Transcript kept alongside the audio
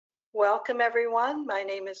Welcome everyone. My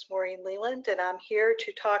name is Maureen Leland and I'm here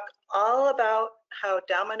to talk all about how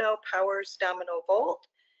Domino powers Domino Volt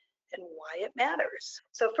and why it matters.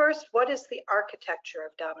 So first, what is the architecture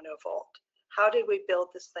of Domino Volt? How did we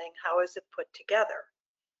build this thing? How is it put together?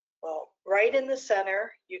 Well, right in the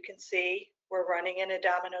center, you can see we're running in a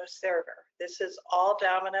Domino server. This is all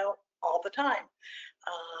Domino all the time.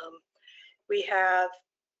 We have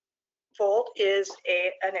Volt is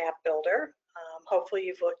an app builder. Hopefully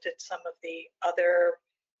you've looked at some of the other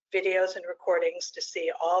videos and recordings to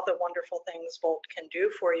see all the wonderful things Volt can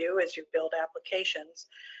do for you as you build applications.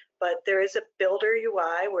 But there is a builder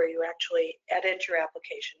UI where you actually edit your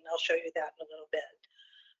application. I'll show you that in a little bit.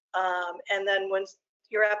 And then once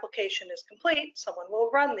your application is complete, someone will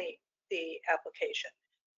run the application,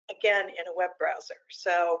 again, in a web browser.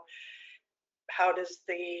 So how does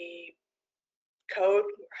the code,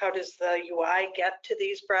 how does the UI get to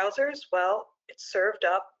these browsers? Well, it's served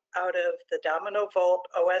up out of the Domino Volt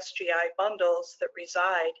OSGI bundles that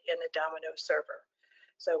reside in a Domino server.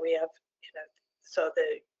 So we have, so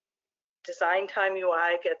the design time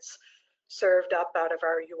UI gets served up out of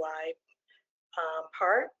our UI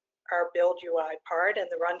part, our build UI part, and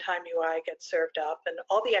the runtime UI gets served up, and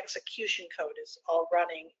all the execution code is all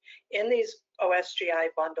running in these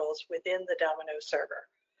OSGI bundles within the Domino server.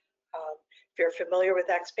 If you're familiar with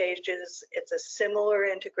XPages, it's a similar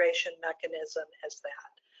integration mechanism as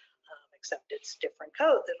that, except it's different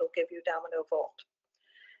code that'll give you Domino Volt.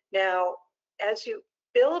 Now, as you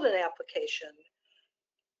build an application,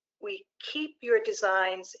 we keep your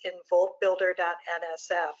designs in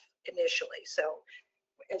voltbuilder.nsf initially. So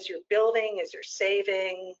as you're building, as you're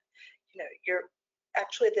saving, you're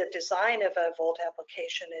actually, the design of a Volt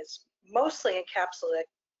application is mostly encapsulated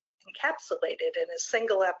in a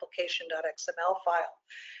single application.xml file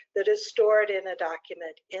that is stored in a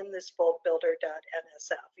document in this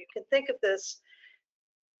voltbuilder.nsf. You can think of this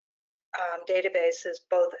database as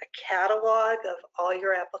both a catalog of all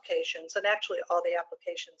your applications and actually all the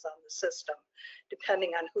applications on the system.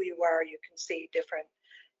 Depending on who you are, you can see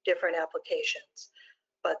different applications.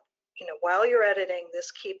 But while you're editing,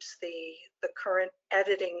 this keeps the current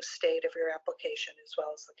editing state of your application as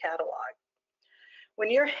well as the catalog. When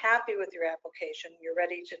you're happy with your application, you're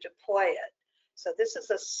ready to deploy it. So this is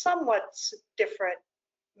a somewhat different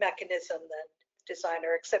mechanism than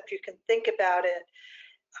Designer, except you can think about it.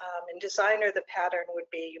 In Designer, the pattern would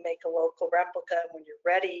be you make a local replica, and when you're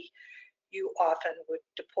ready, you often would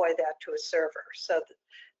deploy that to a server. So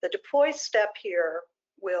the deploy step here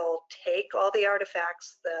will take all the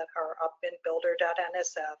artifacts that are up in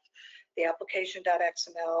builder.nsf, the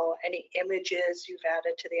application.xml, any images you've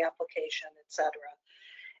added to the application, etc.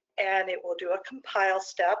 And it will do a compile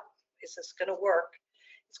step. Is this going to work?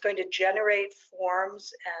 It's going to generate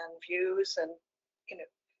forms and views and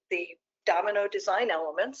the Domino design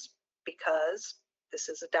elements, because this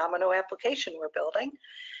is a Domino application we're building,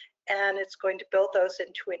 and it's going to build those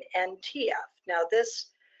into an NTF. Now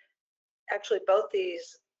actually both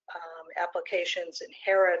these applications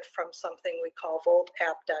inherit from something we call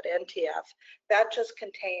voltapp.ntf. That just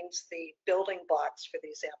contains the building blocks for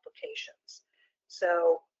these applications.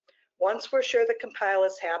 So once we're sure the compile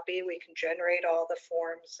is happy, we can generate all the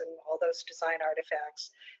forms and all those design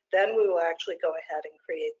artifacts. Then we will actually go ahead and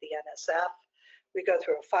create the NSF. We go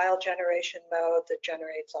through a file generation mode that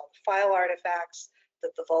generates all the file artifacts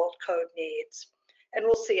that the Volt code needs. And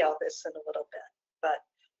we'll see all this in a little bit. But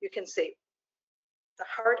you can see the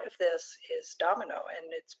heart of this is Domino, and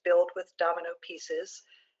it's built with Domino pieces.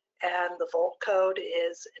 And the Volt code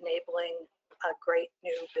is enabling a great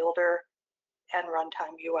new builder and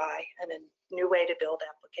runtime UI and a new way to build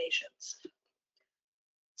applications.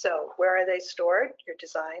 So where are they stored? Your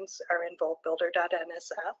designs are in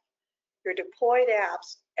voltbuilder.nsf. Your deployed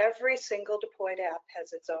apps, every single deployed app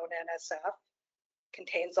has its own NSF,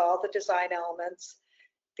 contains all the design elements.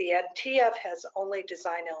 The NTF has only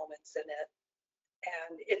design elements in it.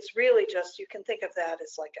 And it's really just, you can think of that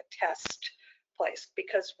as like a test place,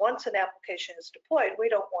 because once an application is deployed, we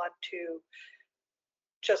don't want to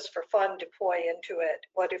just for fun deploy into it.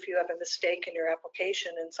 What if you have a mistake in your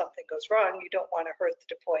application and something goes wrong? You don't want to hurt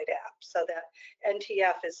the deployed app. So that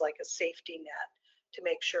NTF is like a safety net to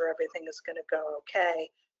make sure everything is going to go okay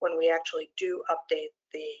when we actually do update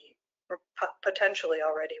the potentially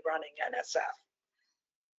already running NSF.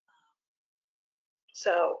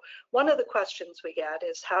 So one of the questions we get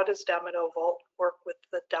is, how does Domino Volt work with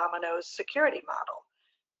the Domino's security model?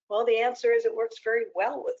 Well, the answer is it works very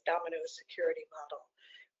well with Domino's security model.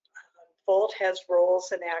 Volt has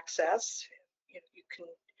roles and access.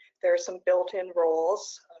 There are some built-in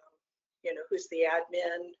roles. Who's the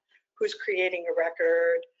admin, who's creating a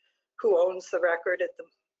record, who owns the record at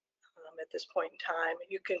this point in time.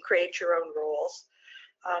 You can create your own rules.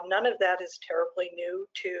 None of that is terribly new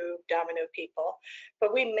to Domino people,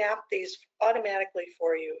 but we map these automatically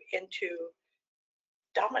for you into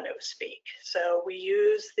Domino speak. So we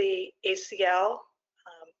use the ACL.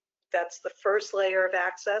 That's the first layer of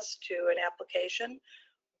access to an application.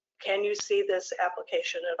 Can you see this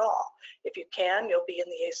application at all? If you can, you'll be in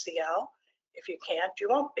the ACL. If you can't, you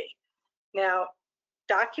won't be. Now,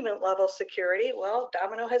 document level security, well,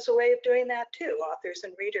 Domino has a way of doing that too, authors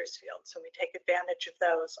and readers fields, and we take advantage of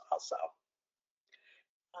those also.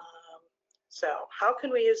 So how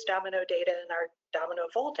can we use Domino data in our Domino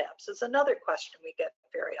Volt apps is another question we get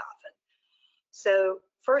very often. So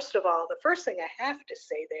first of all, the first thing I have to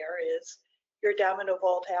say there is your Domino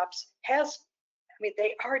Volt apps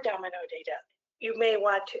they are Domino data. You may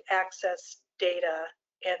want to access data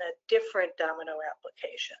in a different Domino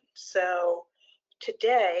application. So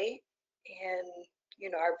today,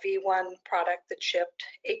 in our V1 product that shipped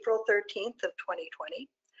April 13th of 2020,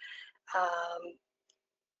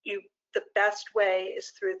 the best way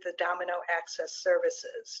is through the Domino Access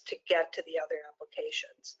services to get to the other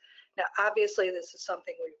applications. Now, obviously, this is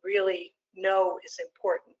something we really know is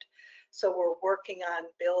important. So we're working on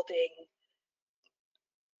building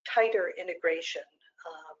tighter integration,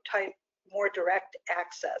 more direct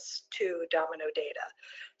access to Domino data.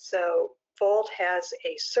 So Volt has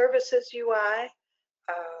a services UI.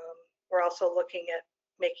 We're also looking at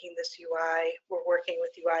making this UI. We're working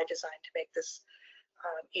with UI design to make this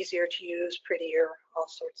easier to use, prettier, all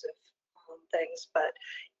sorts of things. But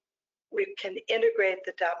we can integrate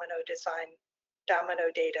the Domino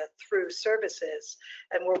data through services,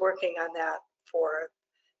 and we're working on that for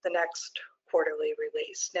the next quarterly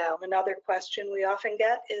release. Now, another question we often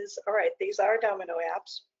get is, all right, these are Domino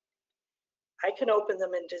apps. I can open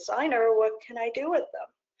them in Designer. What can I do with them?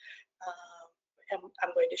 And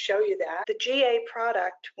I'm going to show you that. The GA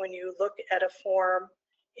product, when you look at a form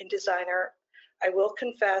in Designer, I will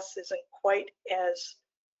confess isn't quite as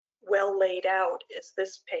well laid out as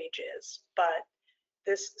this page is, but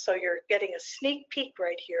so you're getting a sneak peek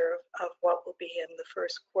right here of what will be in the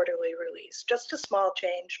first quarterly release. Just a small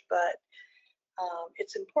change, but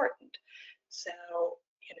it's important. So,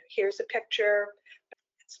 here's a picture.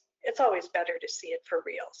 It's always better to see it for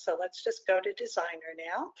real. So let's just go to Designer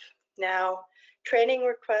now. Now, Training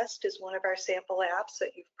Request is one of our sample apps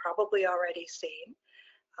that you've probably already seen.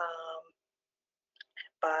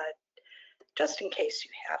 But just in case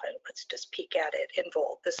you haven't, let's just peek at it in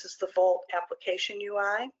Volt. This is the Volt application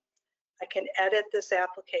UI. I can edit this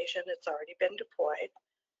application. It's already been deployed,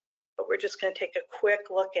 but we're just going to take a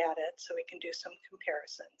quick look at it so we can do some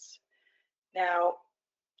comparisons. Now,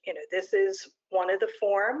 this is one of the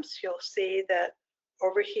forms. You'll see that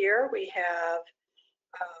over here we have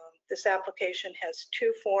this application has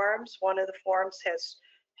two forms. One of the forms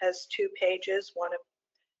has 2 pages.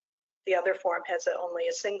 The other form has only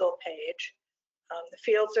a single page. The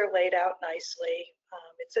fields are laid out nicely.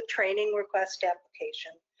 It's a training request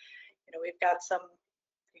application. We've got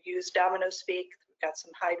we use Domino Speak. We've got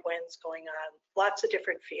some hide winds going on, lots of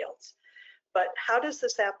different fields. But how does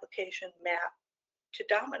this application map to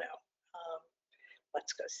Domino?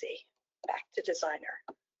 Let's go see. Back to Designer,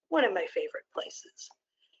 one of my favorite places.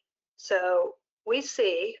 So we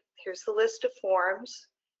see, here's the list of forms.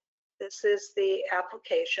 This is the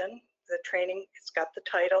application, the training. It's got the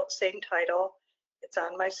title, same title. It's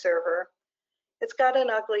on my server. It's got an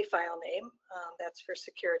ugly file name. That's for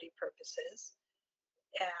security purposes.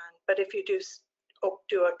 But if you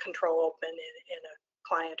do a control open in a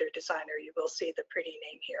client or Designer, you will see the pretty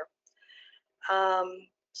name here.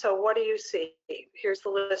 So what do you see? Here's the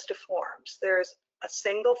list of forms. There's a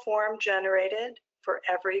single form generated for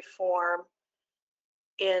every form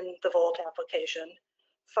in the Volt application.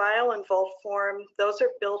 File and Volt form, those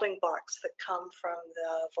are building blocks that come from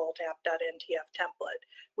the voltapp.ntf template.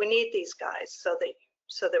 We need these guys so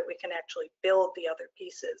that we can actually build the other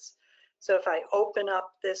pieces. So if I open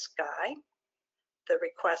up this guy, the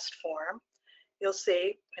request form, you'll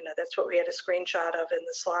see, that's what we had a screenshot of in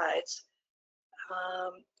the slides.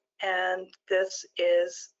 And this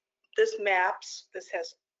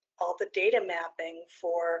has all the data mapping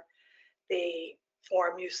for the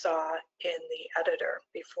form you saw in the editor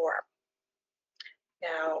before.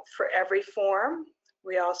 Now, for every form,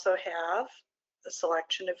 we also have a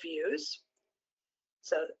selection of views.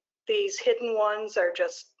 So these hidden ones are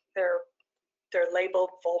just, they're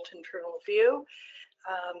labeled Volt internal view.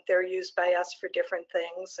 They're used by us for different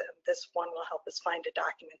things. This one will help us find a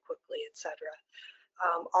document quickly, etc.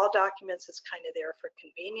 All documents is kind of there for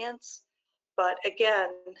convenience. But again,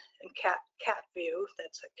 in cat view,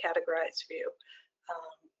 that's a categorized view.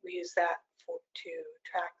 We use that to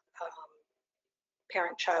track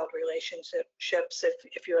parent-child relationships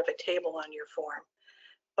if you have a table on your form.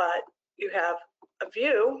 But you have a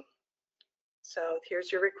view. So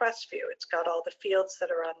here's your request view. It's got all the fields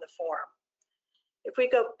that are on the form. If we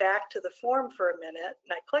go back to the form for a minute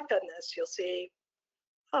and I click on this, you'll see,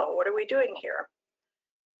 oh, what are we doing here?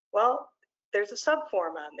 Well, there's a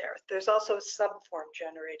subform on there. There's also a subform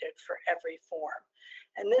generated for every form.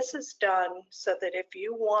 And this is done so that if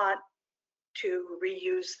you want to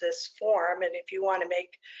reuse this form, and if you want to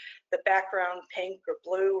make the background pink or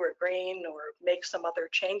blue or green or make some other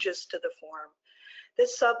changes to the form,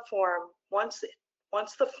 this subform, once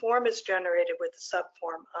the form is generated with the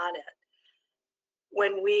subform on it,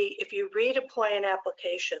 if you redeploy an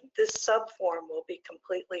application, this subform will be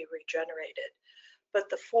completely regenerated. But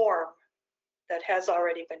the form that has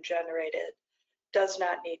already been generated does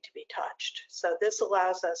not need to be touched. So this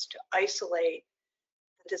allows us to isolate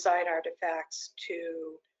the design artifacts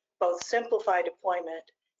to both simplify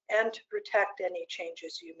deployment and to protect any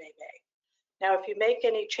changes you may make. Now, if you make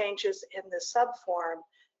any changes in the subform,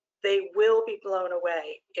 they will be blown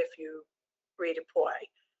away if you redeploy,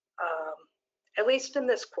 at least in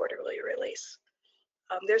this quarterly release.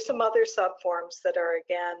 There's some other subforms that are,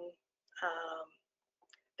 again,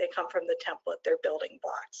 they come from the template, they're building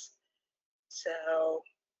blocks. So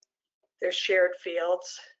there's shared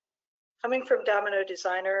fields. Coming from Domino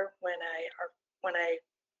Designer, when I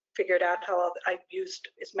figured out how I used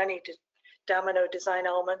as many Domino design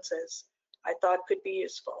elements as I thought could be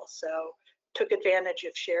useful. So took advantage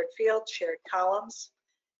of shared fields, shared columns,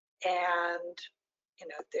 and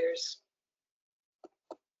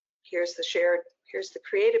here's the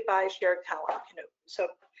created by shared column. So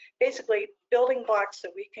basically building blocks so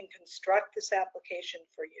we can construct this application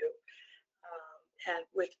for you and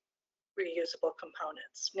with reusable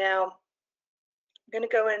components. Now, I'm going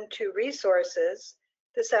to go into resources.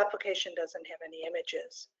 This application doesn't have any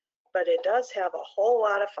images, but it does have a whole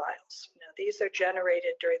lot of files. Now, these are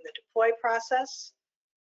generated during the deploy process.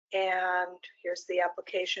 And here's the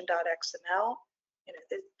application.xml.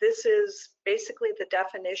 This is basically the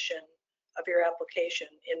definition of your application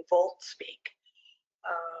in Volt speak.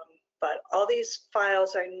 But all these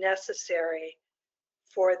files are necessary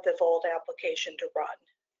for the Volt application to run.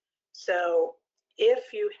 So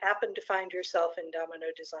if you happen to find yourself in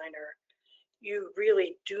Domino Designer, you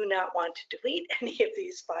really do not want to delete any of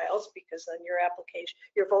these files because then your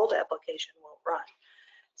Volt application won't run.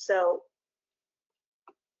 So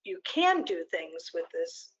you can do things with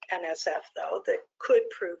this NSF though that could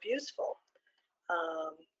prove useful.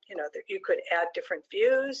 That you could add different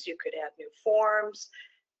views, you could add new forms.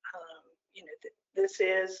 This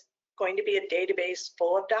is going to be a database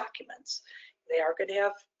full of documents. They are going to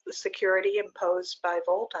have the security imposed by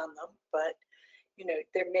Volt on them, but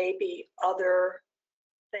there may be other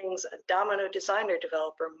things a Domino Designer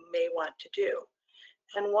developer may want to do.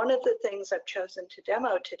 And one of the things I've chosen to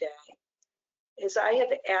demo today is I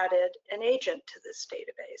have added an agent to this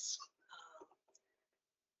database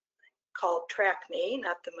called TrackMe,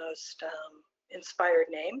 not the most inspired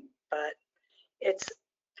name, but it's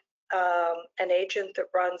an agent that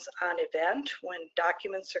runs on event when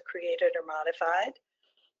documents are created or modified.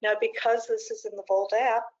 Now, because this is in the Volt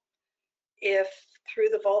app, if through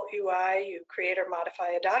the Volt UI you create or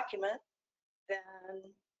modify a document,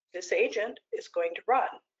 then this agent is going to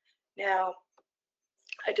run. Now,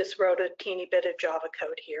 I just wrote a teeny bit of Java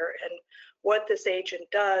code here, and what this agent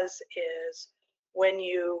does is when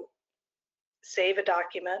you save a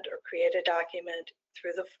document or create a document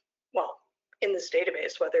through in this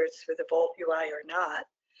database, whether it's through the Volt UI or not,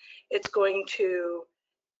 it's going to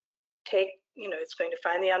it's going to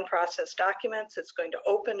find the unprocessed documents, it's going to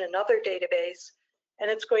open another database,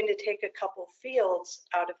 and it's going to take a couple fields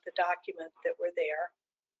out of the document that were there.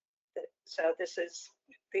 So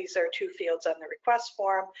these are two fields on the request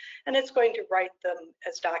form, and it's going to write them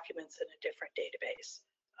as documents in a different database.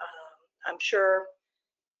 I'm sure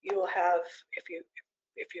you will have, if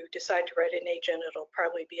you decide to write an agent, it'll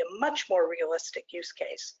probably be a much more realistic use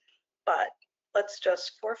case. But let's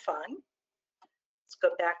just, for fun, let's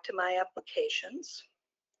go back to my applications.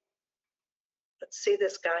 Let's see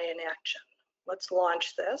this guy in action. Let's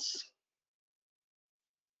launch this.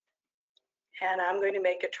 And I'm going to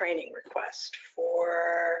make a training request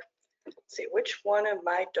for, let's see, which one of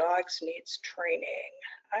my dogs needs training?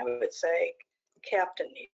 I would say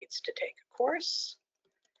Captain needs to take a course.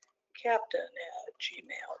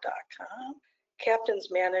 Captain@gmail.com. Captain's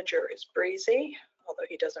manager is Breezy, although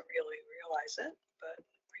he doesn't really realize it, but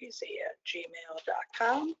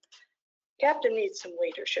breezy@gmail.com. Captain needs some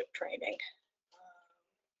leadership training.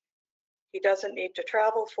 He doesn't need to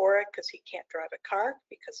travel for it because he can't drive a car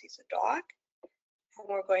because he's a dog. And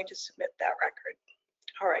we're going to submit that record.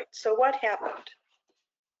 All right, so what happened?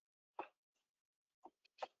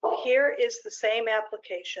 Here is the same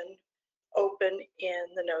application open in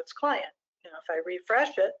the Notes client. Now, if I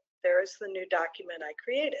refresh it, there is the new document I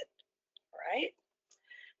created, all right?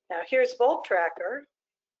 Now, here's Volt Tracker.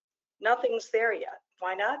 Nothing's there yet.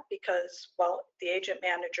 Why not? Because, well, the agent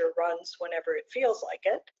manager runs whenever it feels like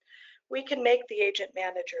it. We can make the agent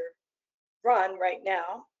manager run right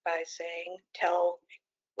now by saying,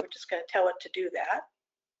 we're just going to tell it to do that.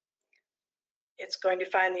 It's going to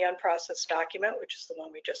find the unprocessed document, which is the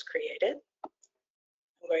one we just created.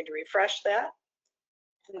 I'm going to refresh that.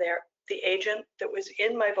 And there, the agent that was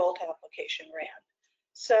in my Volt application ran.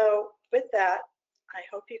 So with that, I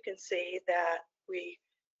hope you can see that we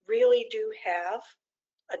really do have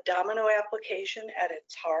a Domino application at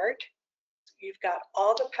its heart. You've got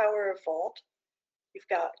all the power of Volt. You've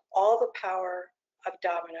got all the power of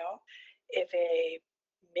Domino. If a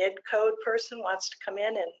mid-code person wants to come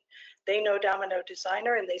in and they know Domino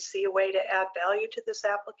Designer and they see a way to add value to this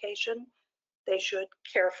application, they should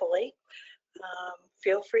carefully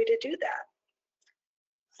feel free to do that.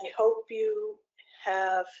 I hope you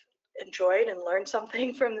have enjoyed and learned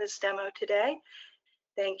something from this demo today.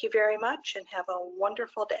 Thank you very much and have a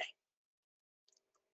wonderful day.